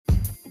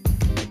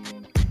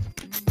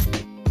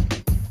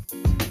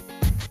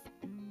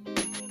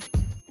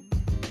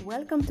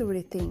Welcome to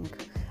RETHINK.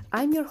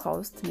 I'm your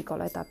host,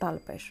 Nicolas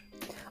Calvet.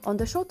 On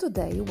the show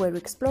today, we're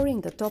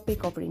exploring the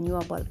topic of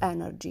renewable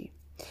energy.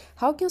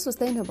 How can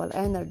sustainable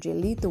energy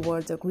lead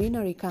towards a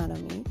greener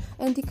economy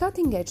and the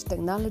cutting-edge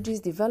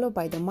technologies developed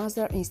by the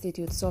Masdar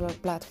Institute Solar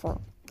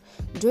Platform?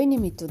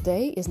 Joining me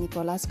today is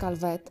Nicolas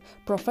Calvet,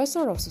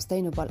 Professor of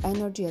Sustainable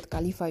Energy at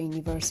Khalifa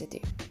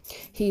University.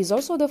 He is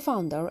also the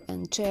founder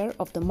and chair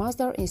of the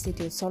Masdar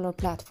Institute Solar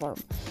Platform,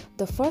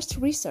 the first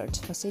research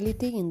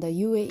facility in the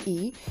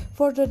UAE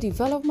for the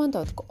development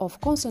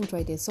of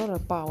concentrated solar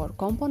power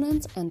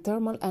components and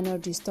thermal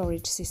energy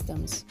storage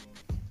systems.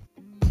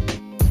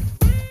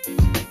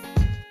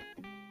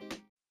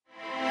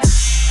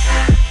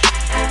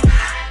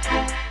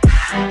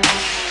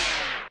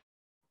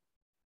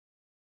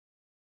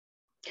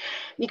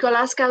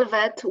 Nicolas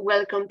Calvet,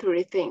 welcome to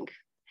RETHINK.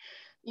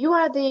 You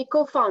are the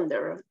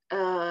co-founder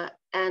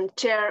and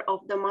chair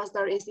of the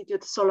Masdar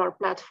Institute Solar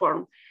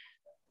Platform.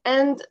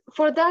 And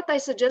for that, I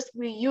suggest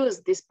we use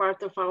this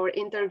part of our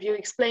interview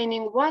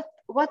explaining what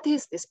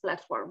is this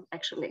platform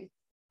actually?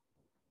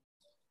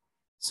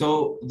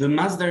 So the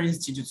Masdar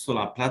Institute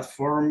Solar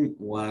Platform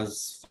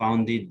was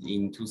founded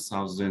in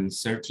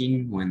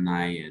 2013 when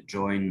I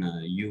joined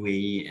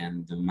UAE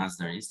and the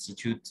Masdar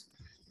Institute.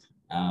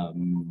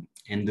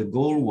 And the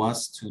goal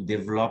was to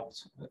develop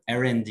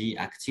R&D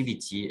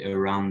activity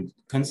around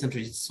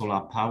concentrated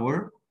solar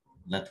power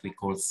that we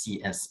call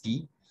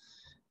CSP,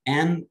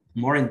 and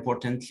more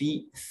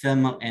importantly,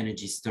 thermal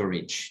energy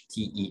storage,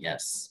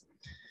 TES.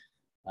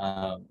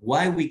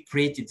 Why we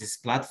created this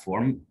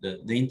platform,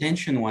 the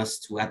intention was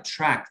to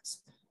attract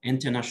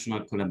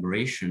international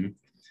collaboration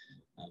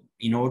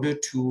in order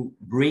to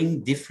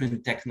bring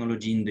different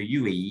technology in the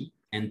UAE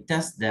and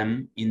test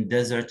them in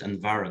desert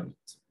environment.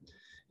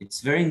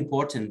 It's very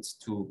important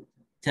to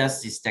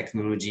test this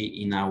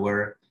technology in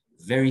our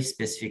very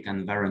specific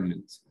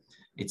environment.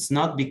 It's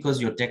not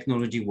because your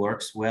technology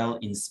works well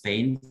in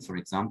Spain, for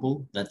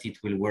example, that it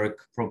will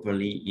work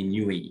properly in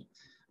UAE.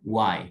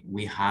 Why?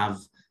 We have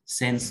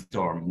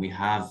sandstorm, we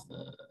have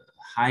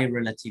high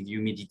relative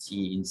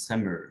humidity in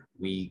summer,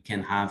 we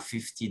can have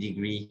 50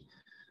 degrees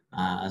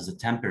as a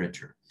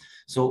temperature.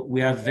 So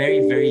we are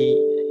very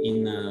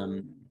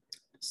in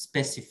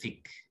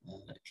specific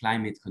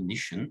climate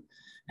condition.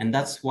 And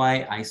that's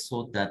why I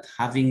thought that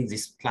having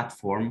this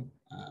platform,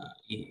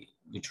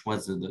 which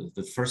was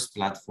the first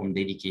platform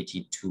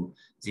dedicated to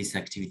this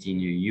activity in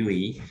the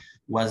UAE,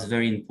 was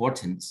very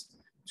important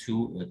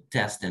to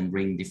test and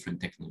bring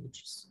different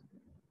technologies.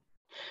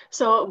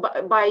 So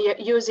by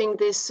using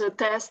this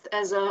test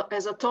as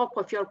a top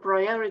of your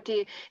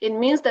priority, it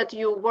means that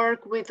you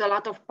work with a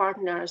lot of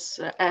partners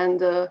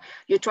and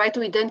you try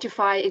to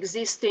identify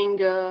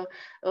existing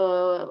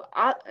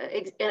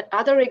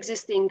other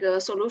existing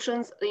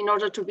solutions in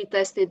order to be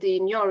tested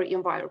in your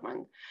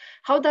environment.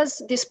 How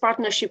does this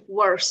partnership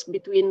work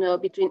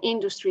between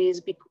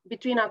industries,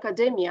 between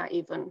academia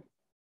even?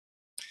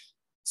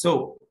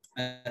 So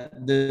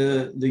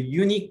the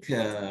unique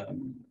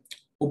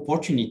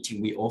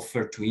opportunity we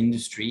offer to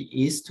industry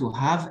is to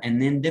have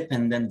an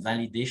independent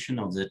validation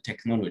of the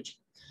technology.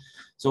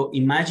 So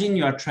imagine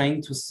you are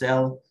trying to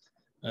sell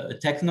a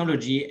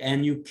technology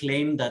and you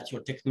claim that your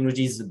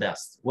technology is the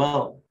best.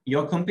 Well,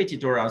 your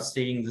competitors are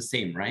saying the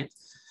same, right?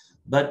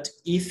 But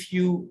if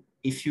you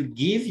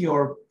give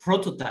your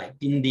prototype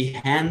in the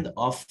hand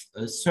of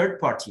a third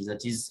party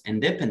that is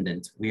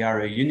independent, we are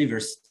a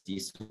university,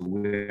 so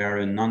we are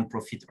a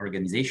non-profit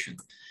organization,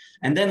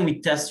 and then we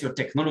test your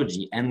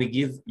technology and we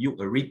give you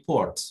a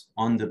report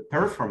on the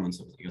performance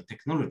of your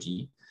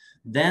technology,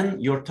 then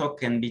your talk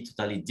can be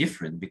totally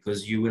different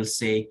because you will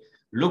say,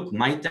 look,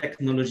 my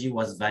technology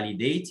was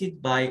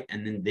validated by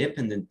an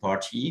independent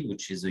party,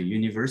 which is a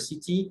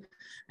university.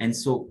 And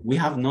so we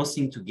have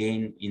nothing to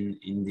gain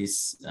in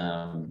this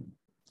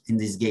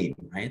game,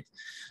 right?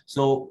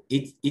 So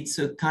it's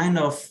a kind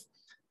of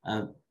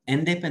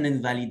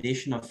independent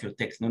validation of your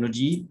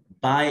technology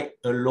by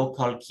a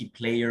local key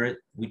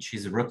player, which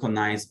is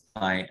recognized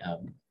by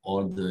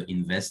all the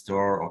investor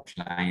or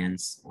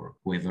clients or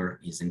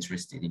whoever is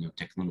interested in your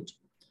technology.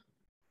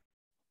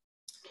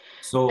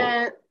 So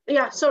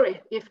yeah,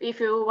 sorry, if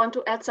you want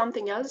to add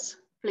something else,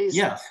 please.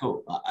 Yeah,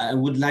 so I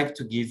would like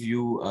to give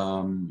you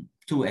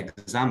 2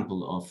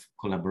 examples of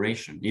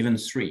collaboration, even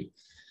 3.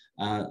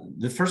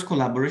 The first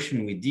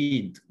collaboration we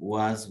did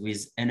was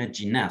with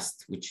Energy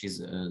Nest, which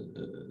is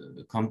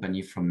a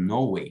company from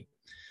Norway.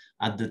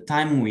 At the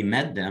time we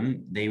met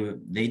them,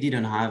 they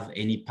didn't have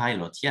any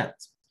pilot yet.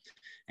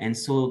 And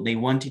so they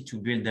wanted to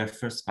build their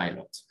first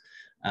pilot.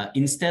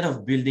 Instead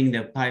of building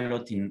their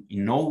pilot in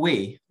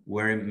Norway,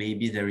 where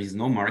maybe there is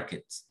no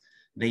market,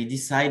 they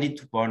decided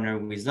to partner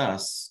with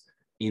us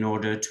in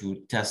order to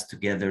test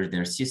together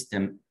their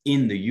system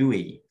in the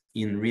UAE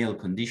in real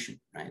condition,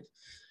 right?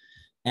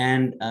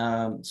 And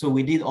so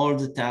we did all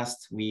the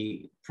tests,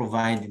 we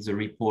provided the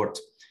report,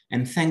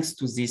 and thanks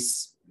to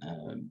this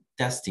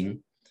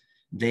testing,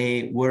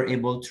 they were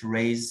able to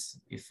raise,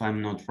 if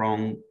I'm not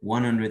wrong,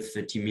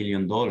 $130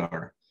 million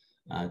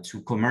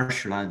to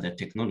commercialize the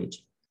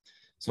technology.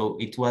 So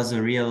it was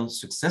a real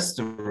success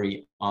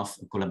story of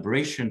a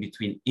collaboration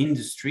between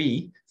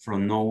industry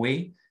from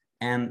Norway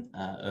and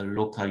a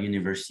local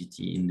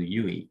university in the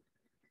UAE.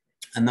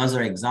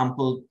 Another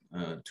example,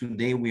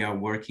 today we are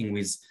working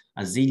with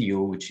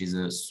Azilio, which is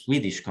a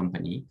Swedish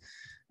company.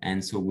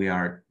 And so we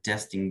are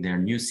testing their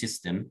new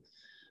system,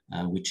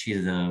 which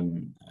is,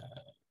 to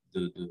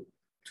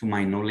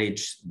my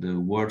knowledge, the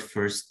world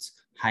first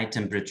high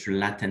temperature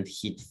latent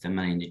heat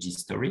thermal energy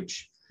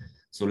storage.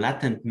 So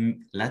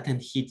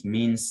latent heat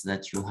means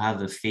that you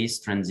have a phase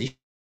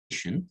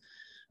transition.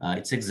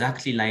 It's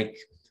exactly like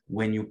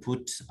when you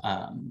put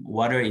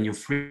water in your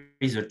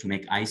freezer to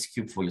make ice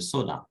cube for your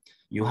soda.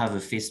 You have a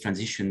phase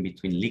transition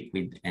between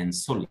liquid and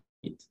solid,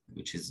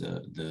 which is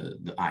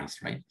the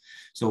ice, right?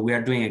 So we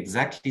are doing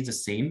exactly the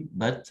same,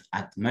 but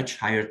at much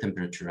higher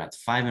temperature, at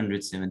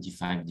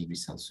 575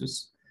 degrees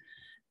Celsius.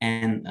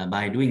 And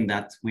by doing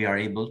that, we are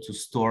able to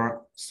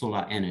store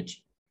solar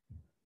energy.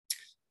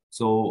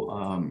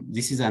 So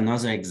this is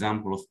another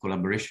example of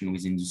collaboration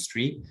with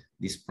industry.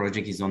 This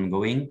project is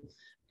ongoing,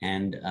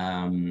 and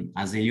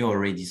Azilio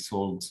already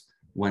sold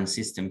one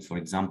system, for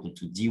example,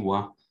 to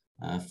DIWA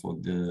for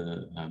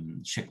the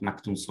Sheikh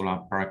Maktoum Solar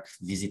Park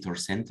Visitor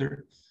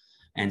Center.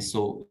 And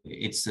so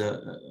it's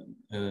a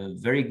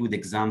very good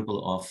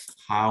example of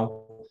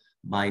how,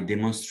 by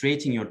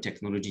demonstrating your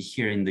technology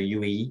here in the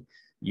UAE,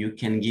 you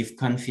can give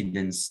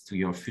confidence to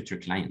your future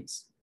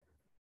clients.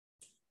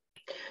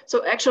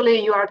 So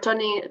actually you are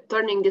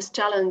turning this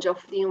challenge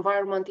of the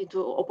environment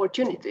into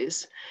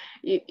opportunities.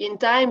 In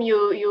time,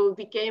 you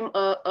became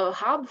a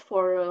hub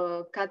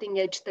for cutting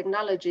edge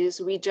technologies.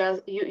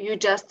 You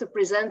just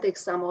presented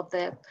some of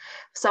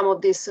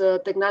these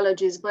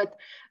technologies, but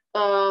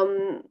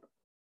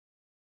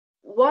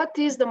what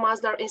is the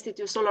Masdar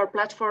Institute Solar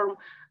Platform?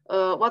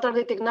 What are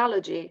the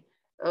technology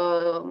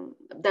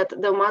that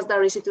the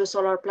Masdar Institute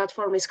Solar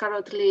Platform is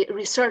currently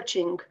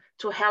researching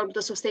to help the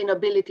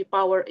sustainability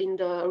power in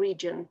the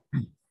region?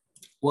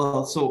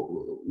 Well,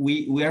 so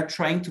we are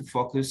trying to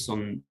focus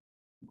on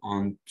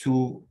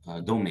two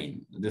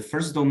domains. The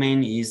first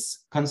domain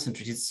is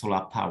concentrated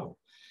solar power.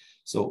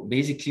 So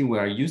basically we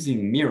are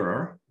using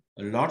mirror,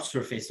 a large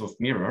surface of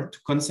mirror, to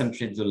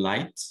concentrate the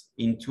light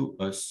into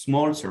a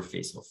small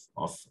surface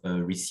of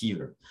a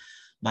receiver.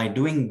 By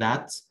doing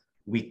that,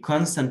 we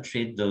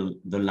concentrate the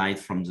light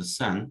from the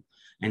sun,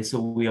 and so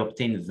we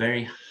obtain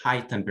very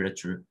high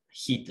temperature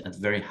heat at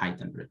very high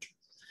temperature.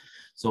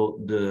 So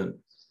the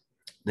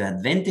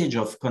advantage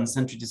of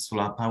concentrated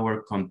solar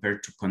power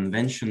compared to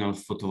conventional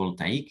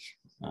photovoltaic,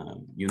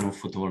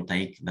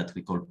 photovoltaic that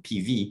we call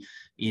PV,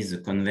 is a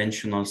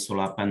conventional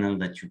solar panel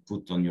that you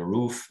put on your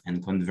roof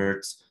and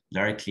converts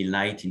directly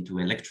light into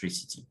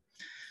electricity.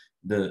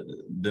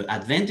 The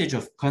advantage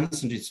of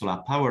concentrated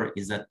solar power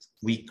is that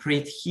we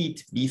create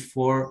heat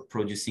before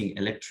producing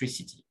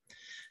electricity.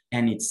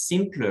 And it's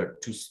simpler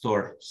to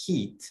store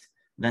heat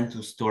than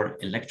to store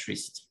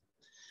electricity.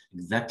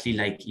 Exactly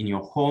like in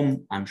your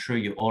home, I'm sure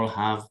you all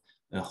have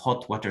a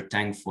hot water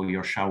tank for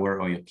your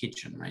shower or your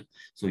kitchen, right?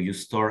 So you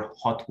store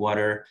hot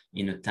water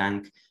in a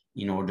tank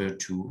in order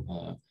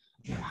to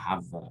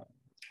have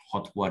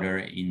hot water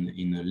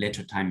in a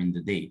later time in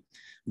the day.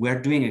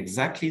 We're doing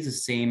exactly the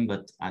same,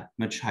 but at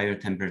much higher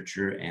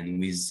temperature and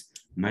with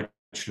much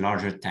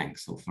larger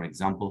tanks. So for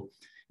example,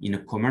 in a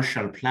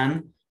commercial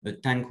plant, the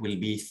tank will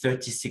be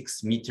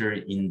 36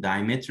 meters in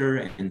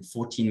diameter and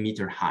 14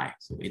 meters high.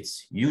 So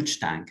it's a huge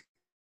tank.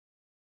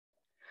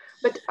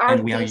 But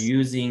we are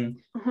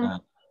using,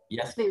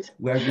 yes, please.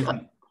 we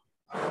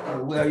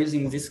are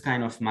using this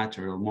kind of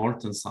material,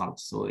 molten salt.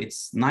 So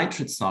it's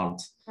nitrate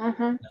salt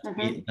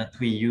that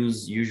we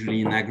use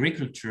usually in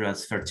agriculture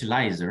as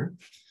fertilizer.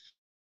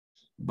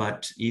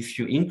 But if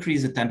you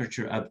increase the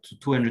temperature up to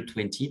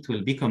 220, it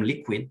will become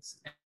liquid,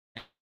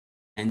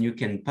 and you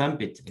can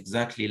pump it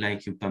exactly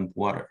like you pump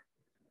water.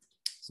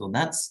 So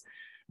that's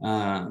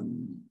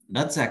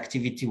the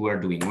activity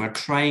we're doing. We're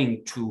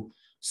trying to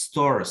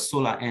store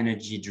solar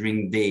energy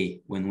during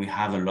day when we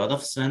have a lot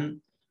of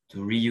sun, to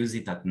reuse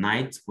it at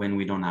night when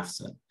we don't have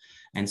sun.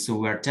 And so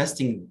we're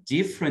testing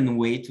different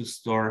ways to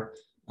store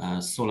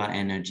solar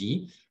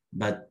energy,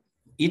 but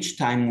each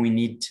time we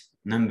need,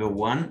 number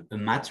one, a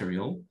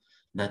material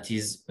that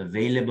is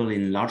available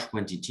in large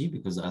quantity,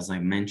 because as I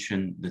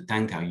mentioned, the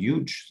tanks are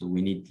huge, so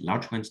we need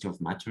large quantity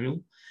of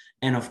material.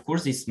 And of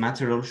course, this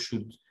material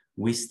should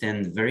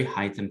withstand very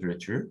high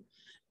temperature,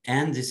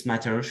 and this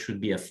material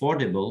should be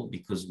affordable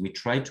because we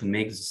try to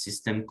make the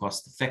system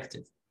cost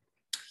effective.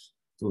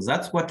 So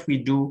that's what we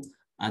do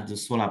at the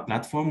solar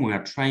platform. We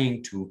are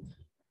trying to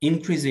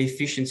increase the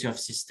efficiency of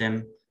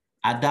system,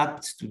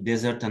 adapt to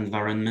desert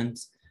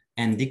environments,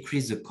 and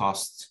decrease the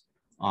cost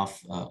of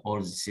all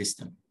the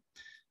system.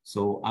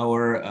 So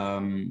our,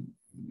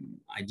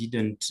 I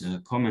didn't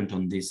comment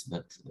on this,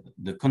 but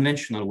the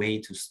conventional way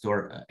to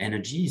store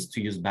energy is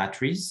to use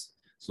batteries.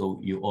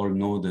 So you all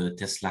know the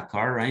Tesla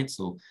car, right?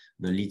 So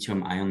the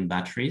lithium-ion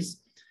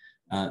batteries.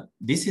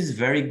 This is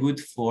very good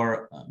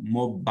for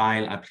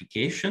mobile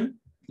application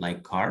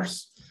like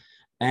cars.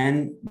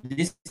 And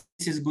this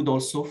is good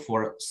also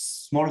for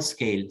small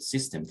scale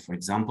system. For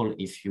example,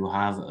 if you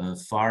have a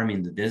farm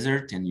in the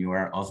desert and you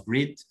are off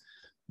grid,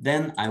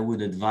 then I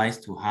would advise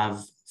to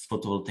have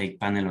photovoltaic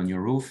panel on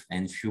your roof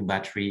and few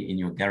battery in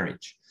your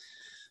garage.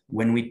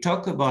 When we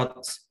talk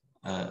about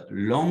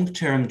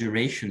long-term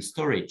duration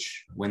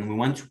storage, when we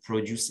want to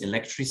produce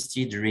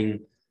electricity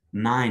during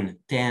 9,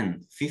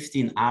 10,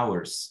 15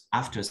 hours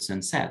after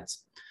sunset,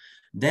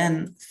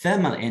 then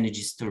thermal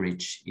energy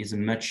storage is a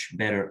much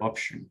better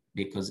option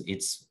because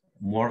it's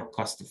more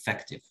cost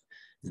effective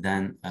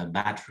than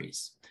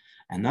batteries.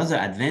 Another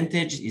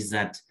advantage is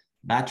that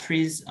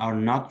batteries are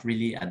not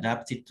really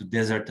adapted to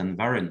desert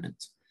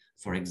environment.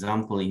 For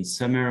example, in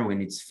summer,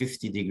 when it's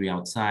 50 degrees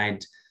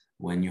outside,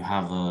 when you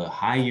have a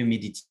high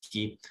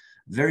humidity,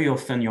 very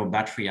often your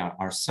battery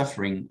are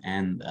suffering,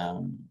 and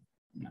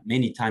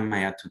many times I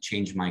had to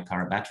change my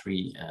car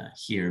battery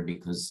here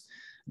because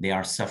they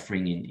are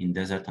suffering in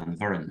desert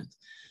environment.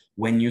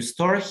 When you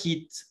store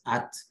heat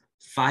at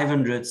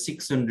 500,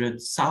 600,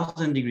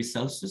 1000 degrees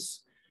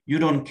Celsius, you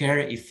don't care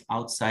if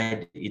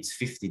outside it's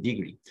 50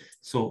 degrees.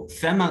 So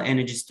thermal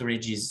energy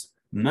storage is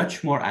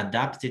much more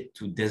adapted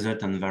to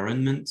desert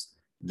environment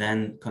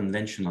than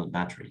conventional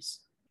batteries.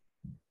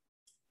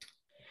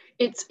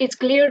 It's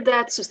clear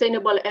that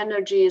sustainable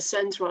energy is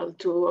central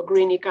to a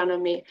green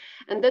economy.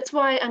 And that's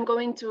why I'm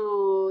going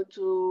to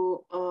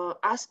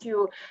ask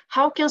you,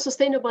 how can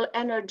sustainable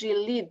energy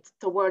lead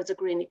towards a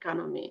green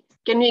economy?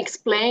 Can you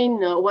explain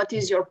what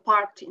is your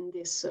part in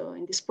this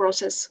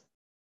process?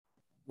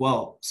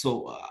 Well,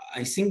 so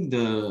I think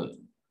the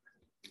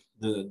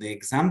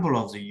example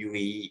of the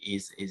UAE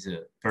is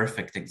a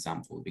perfect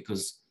example,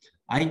 because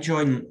I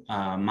joined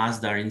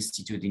Masdar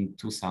Institute in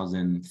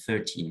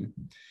 2013.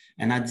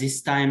 And at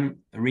this time,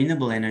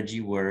 renewable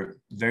energy were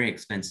very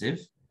expensive.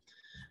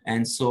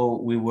 And so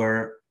we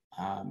were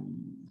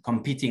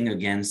competing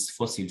against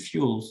fossil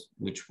fuels,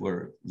 which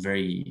were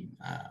very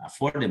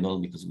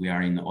affordable because we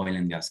are in the oil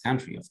and gas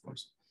country, of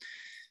course.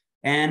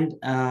 And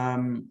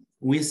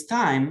with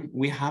time,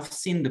 we have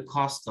seen the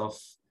cost of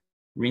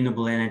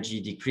renewable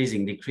energy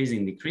decreasing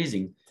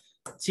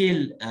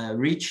till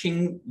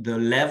reaching the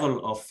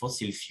level of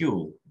fossil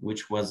fuel,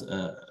 which was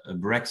a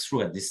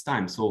breakthrough at this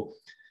time. So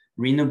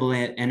renewable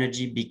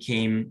energy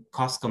became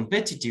cost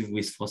competitive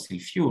with fossil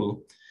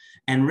fuel.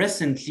 And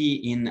recently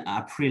in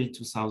April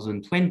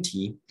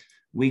 2020,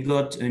 we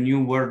got a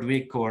new world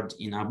record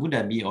in Abu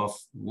Dhabi of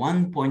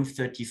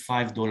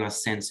 $1.35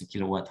 cents a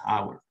kilowatt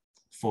hour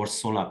for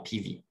solar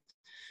PV,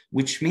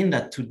 which means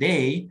that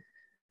today,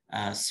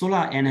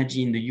 solar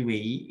energy in the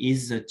UAE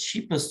is the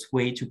cheapest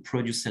way to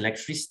produce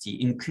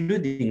electricity,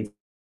 including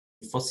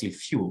fossil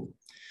fuel.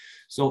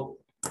 So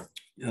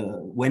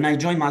when I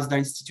joined Masdar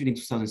Institute in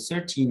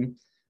 2013,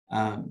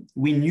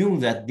 we knew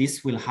that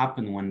this will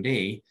happen one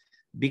day,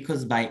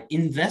 because by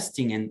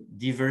investing and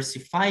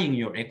diversifying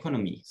your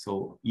economy,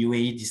 so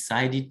UAE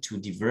decided to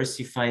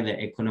diversify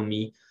the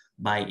economy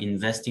by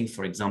investing,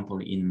 for example,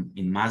 in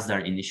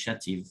Masdar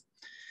initiative.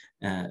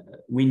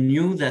 We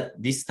knew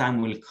that this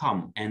time will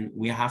come, and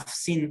we have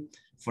seen,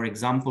 for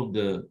example,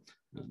 the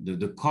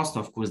cost,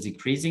 of course,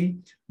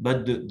 decreasing,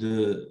 but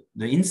the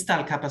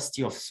installed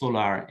capacity of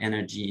solar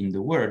energy in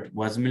the world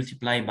was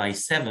multiplied by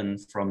 7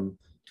 from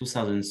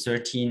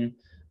 2013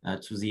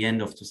 to the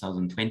end of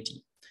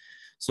 2020.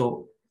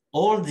 So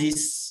all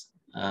this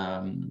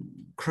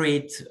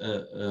create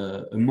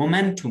a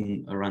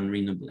momentum around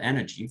renewable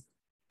energy.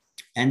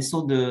 And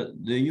so the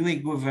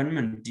UAE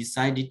government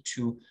decided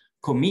to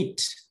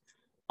commit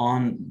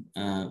on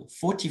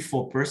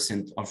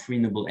 44% of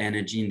renewable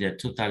energy in their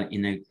total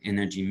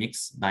energy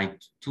mix by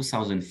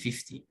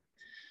 2050,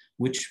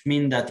 which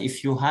means that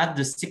if you had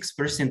the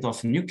 6%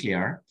 of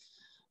nuclear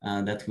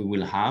that we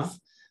will have,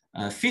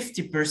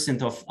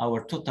 50% of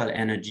our total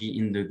energy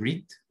in the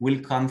grid will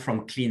come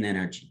from clean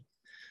energy.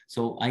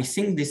 So I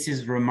think this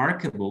is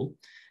remarkable,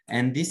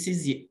 and this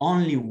is the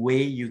only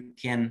way you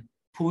can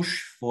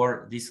push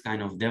for this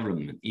kind of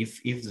development.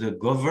 If the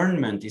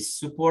government is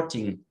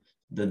supporting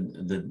the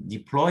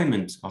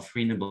deployment of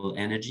renewable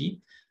energy,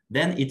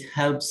 then it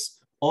helps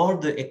all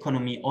the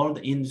economy, all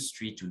the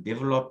industry to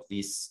develop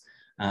this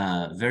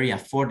very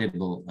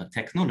affordable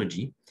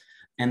technology.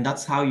 And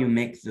that's how you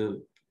make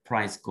the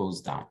price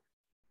goes down.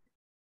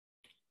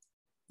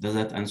 Does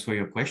that answer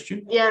your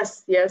question?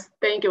 Yes, yes,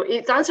 thank you.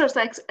 It answers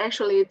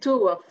actually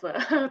two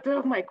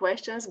of my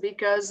questions,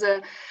 because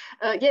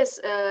yes,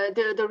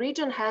 the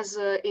region has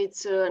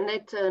its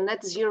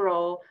net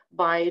zero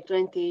by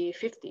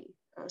 2050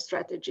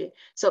 strategy.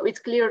 So it's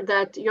clear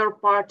that your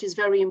part is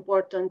very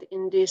important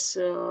in this,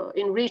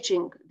 in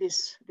reaching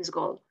this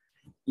goal.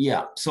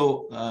 Yeah,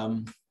 so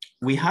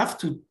we have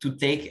to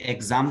take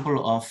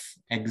example of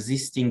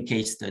existing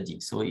case study.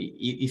 So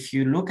if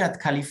you look at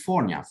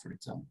California, for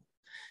example,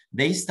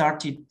 they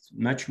started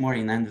much more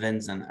in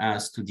advance than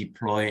us to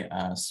deploy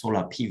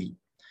solar PV.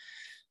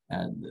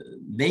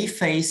 They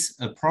face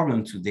a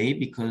problem today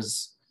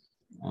because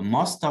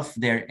most of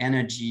their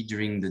energy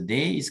during the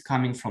day is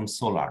coming from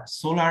solar.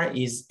 Solar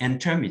is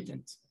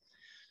intermittent.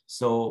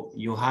 So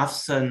you have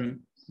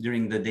sun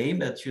during the day,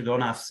 but you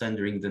don't have sun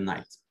during the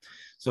night.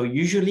 So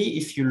usually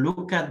if you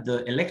look at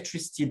the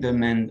electricity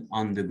demand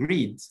on the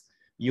grid,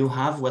 you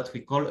have what we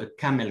call a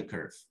camel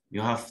curve.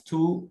 You have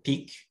two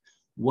peaks,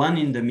 one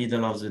in the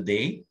middle of the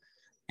day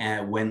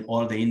when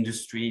all the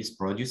industry is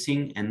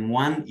producing, and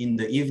one in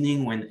the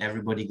evening when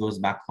everybody goes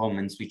back home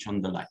and switch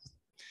on the light.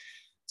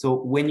 So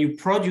when you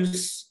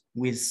produce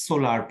with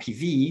solar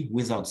PV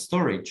without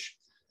storage,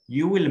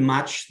 you will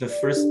match the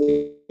first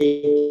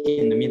peak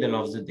in the middle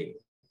of the day.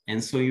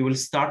 And so you will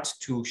start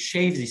to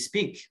shave this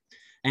peak.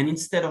 And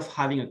instead of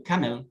having a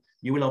camel,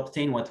 you will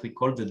obtain what we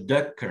call the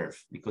duck curve,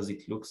 because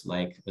it looks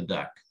like a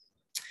duck.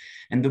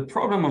 And the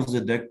problem of the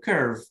duck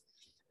curve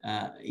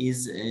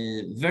is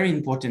very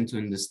important to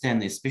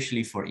understand,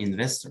 especially for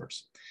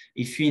investors.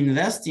 If you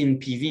invest in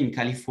PV in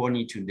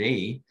California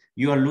today,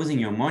 you are losing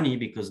your money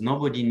because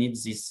nobody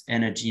needs this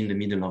energy in the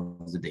middle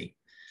of the day.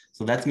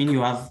 So that means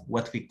you have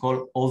what we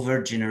call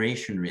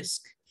over-generation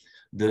risk.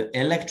 The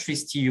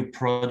electricity you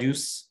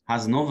produce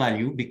has no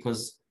value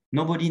because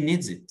nobody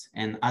needs it.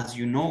 And as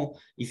you know,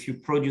 if you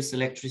produce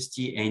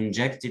electricity and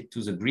inject it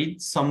to the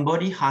grid,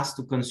 somebody has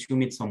to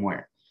consume it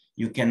somewhere.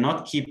 You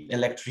cannot keep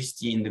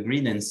electricity in the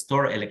grid and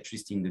store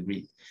electricity in the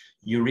grid.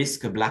 You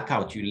risk a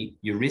blackout.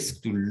 You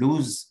risk to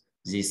lose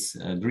this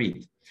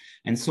grid.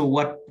 And so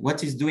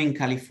what is doing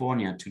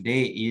California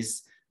today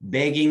is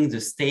begging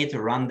the state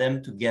around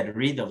them to get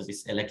rid of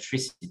this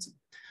electricity.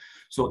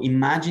 So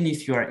imagine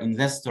if you are an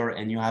investor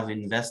and you have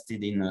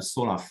invested in a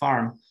solar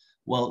farm,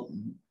 well,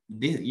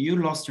 you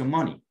lost your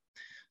money.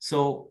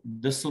 So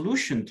the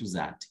solution to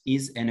that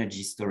is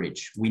energy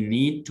storage. We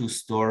need to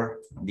store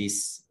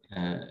this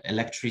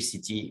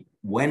electricity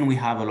when we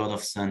have a lot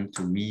of sun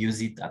to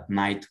reuse it at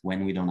night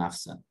when we don't have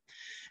sun.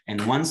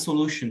 And one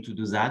solution to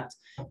do that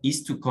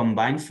is to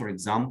combine, for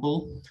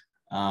example,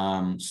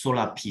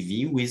 solar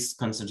PV with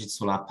concentrated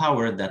solar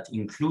power that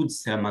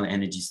includes thermal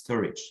energy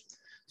storage.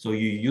 So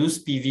you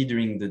use PV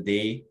during the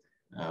day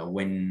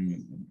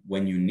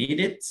when you need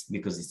it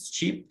because it's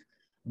cheap,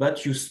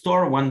 but you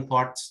store one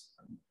part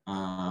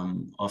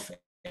of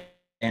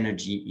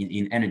energy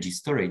in energy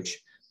storage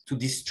to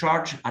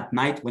discharge at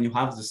night when you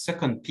have the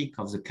second peak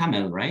of the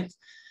camel, right?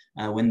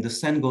 When the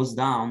sun goes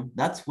down,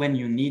 that's when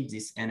you need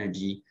this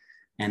energy,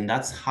 and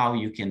that's how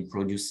you can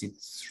produce it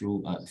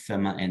through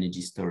thermal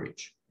energy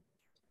storage.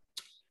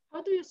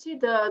 How do you see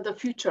the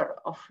future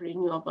of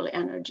renewable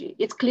energy?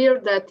 It's clear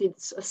that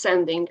it's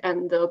ascending,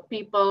 and the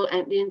people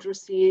and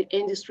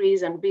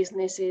industries and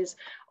businesses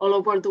all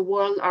over the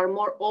world are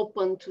more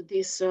open to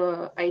this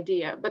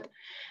idea. But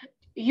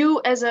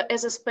you, as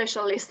a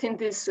specialist in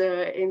this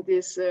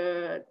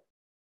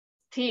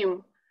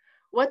team,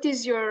 what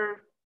is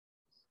your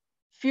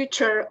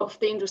future of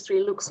the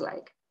industry looks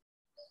like?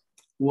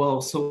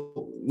 Well,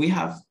 so we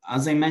have,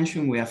 as I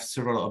mentioned, we have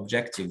several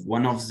objectives.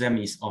 One of them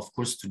is, of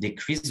course, to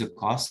decrease the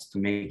cost to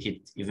make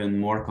it even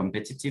more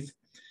competitive.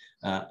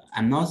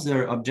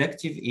 Another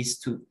objective is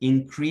to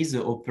increase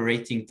the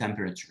operating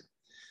temperature.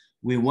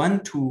 We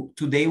want to,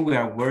 today we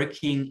are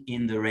working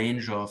in the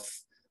range of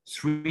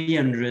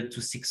 300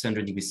 to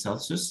 600 degrees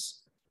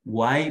Celsius.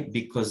 Why?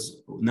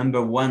 Because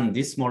number one,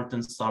 these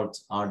molten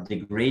salts are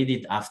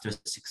degraded after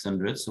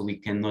 600, so we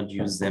cannot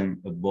use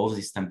them above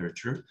this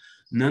temperature.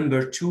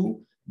 Number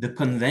two, the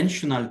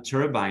conventional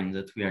turbine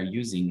that we are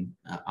using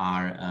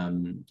are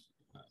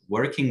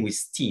working with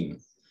steam,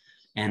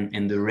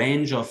 and the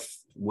range of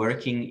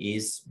working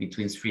is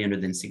between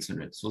 300 and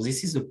 600. So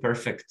this is a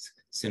perfect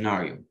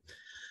scenario.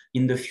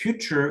 In the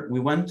future,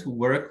 we want to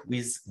work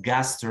with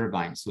gas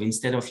turbines. So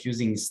instead of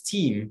using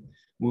steam,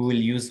 we will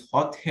use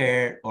hot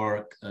air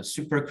or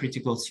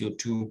supercritical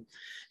CO2.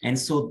 And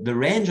so the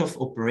range of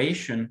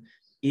operation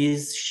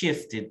is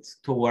shifted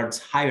towards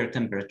higher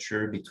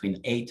temperature between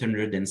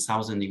 800 and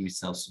 1000 degrees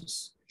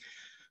Celsius.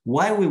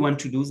 Why we want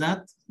to do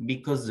that?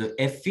 Because the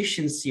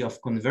efficiency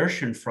of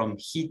conversion from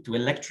heat to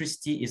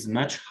electricity is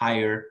much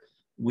higher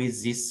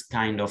with this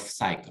kind of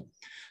cycle.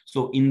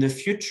 So in the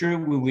future,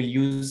 we will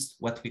use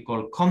what we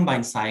call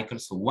combined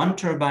cycles. So one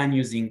turbine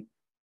using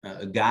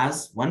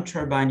gas, one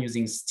turbine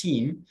using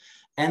steam,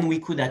 and we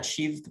could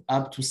achieve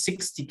up to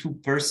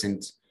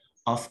 62%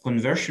 of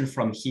conversion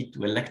from heat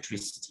to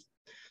electricity.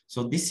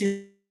 So this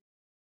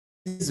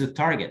is a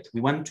target.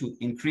 We want to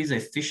increase the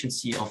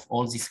efficiency of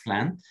all these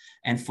plants.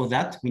 And for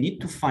that, we need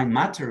to find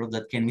material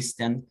that can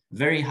withstand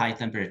very high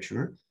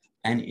temperature.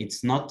 And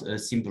it's not a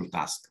simple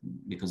task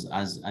because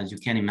as you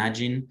can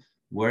imagine,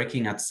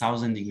 working at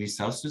 1000 degrees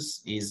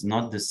Celsius is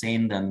not the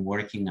same than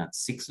working at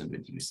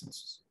 600 degrees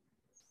Celsius.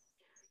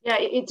 Yeah,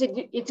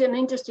 it's an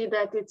industry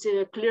that it's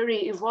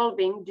clearly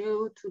evolving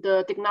due to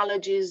the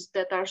technologies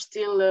that are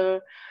still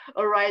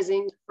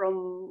arising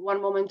from one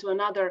moment to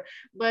another.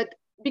 But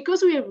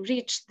because we have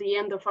reached the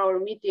end of our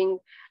meeting,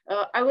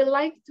 I would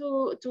like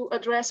to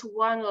address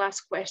one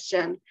last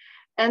question.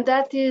 And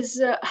that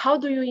is, how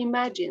do you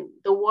imagine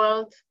the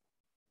world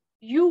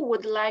you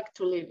would like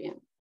to live in?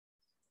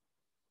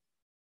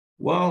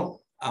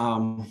 Well,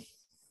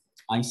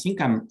 I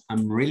think I'm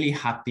really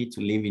happy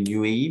to live in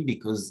UAE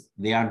because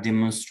they are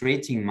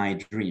demonstrating my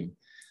dream.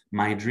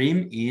 My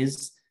dream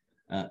is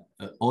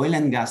oil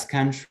and gas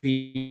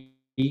country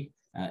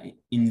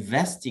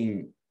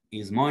investing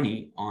his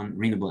money on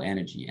renewable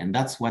energy. And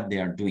that's what they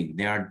are doing.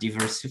 They are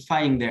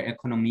diversifying their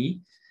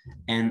economy.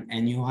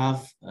 And you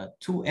have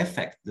two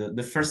effects.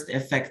 The first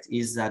effect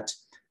is that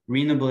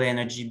renewable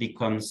energy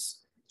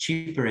becomes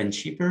cheaper and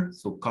cheaper,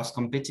 so cost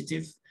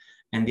competitive.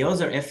 And the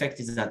other effect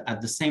is that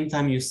at the same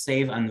time you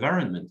save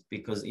environment,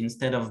 because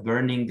instead of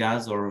burning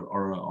gas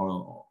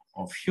or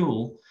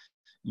fuel,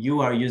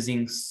 you are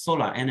using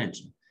solar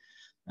energy.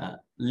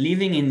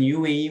 Living in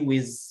UAE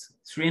with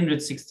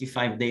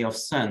 365 days of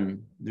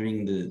sun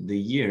during the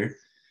year,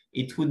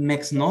 it would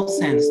make no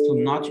sense to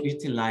not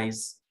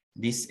utilize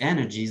these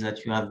energies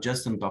that you have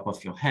just on top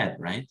of your head,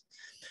 right?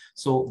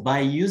 So by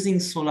using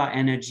solar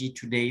energy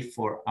today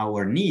for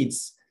our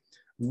needs,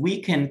 we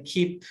can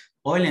keep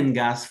oil and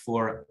gas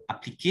for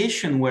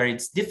application where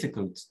it's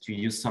difficult to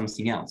use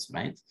something else,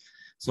 right?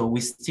 So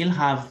we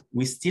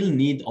still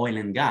need oil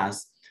and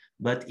gas,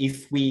 but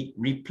if we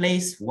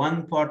replace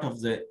one part of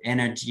the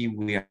energy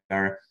we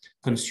are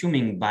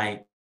consuming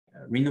by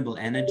renewable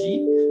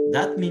energy,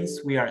 that means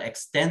we are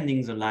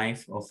extending the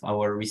life of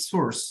our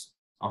resource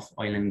of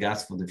oil and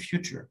gas for the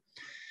future.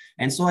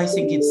 And so I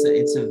think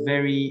it's a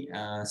very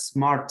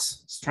smart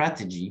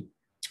strategy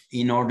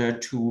in order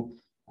to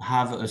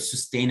have a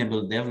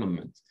sustainable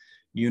development.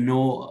 You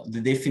know the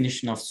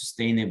definition of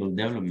sustainable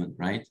development,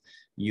 right?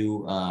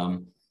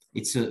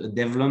 It's a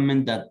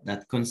development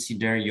that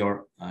consider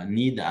your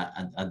need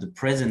at the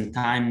present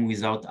time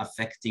without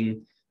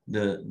affecting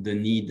the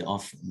need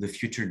of the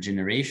future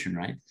generation,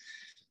 right?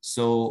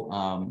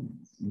 So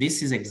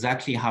this is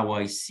exactly how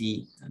I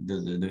see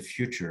the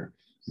future.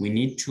 We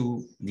need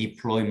to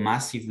deploy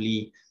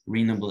massively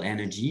renewable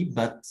energy,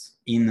 but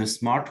in a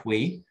smart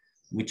way,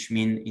 which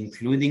means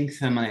including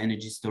thermal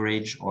energy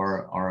storage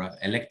or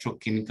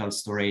electrochemical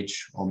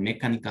storage or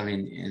mechanical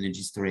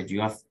energy storage.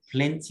 You have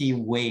plenty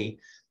way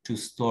to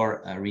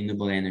store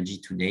renewable energy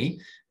today.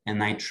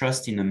 And I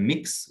trust in a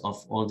mix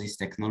of all this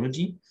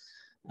technology,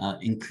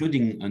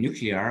 including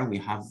nuclear. We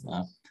have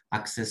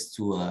access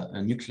to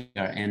a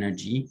nuclear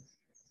energy,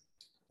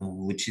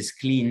 which is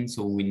clean,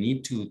 so we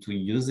need to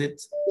use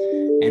it.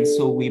 And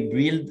so we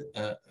build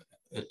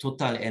a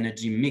total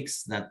energy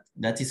mix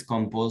that is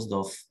composed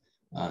of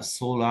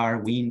solar,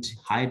 wind,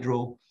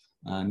 hydro,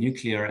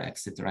 nuclear,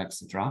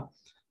 etc.,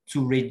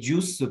 to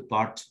reduce the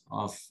part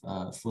of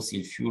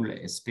fossil fuel,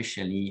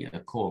 especially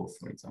coal,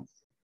 for example.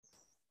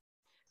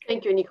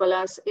 Thank you,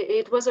 Nicolas.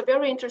 It was a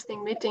very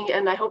interesting meeting,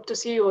 and I hope to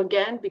see you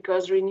again,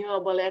 because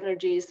renewable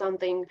energy is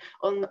something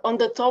on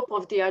the top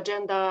of the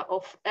agenda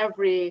of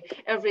every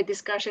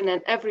discussion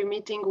and every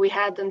meeting we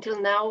had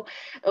until now,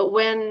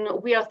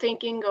 when we are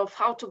thinking of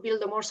how to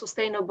build a more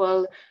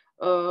sustainable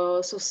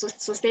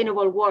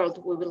sustainable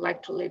world we would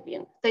like to live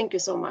in. Thank you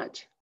so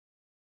much.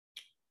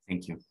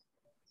 Thank you.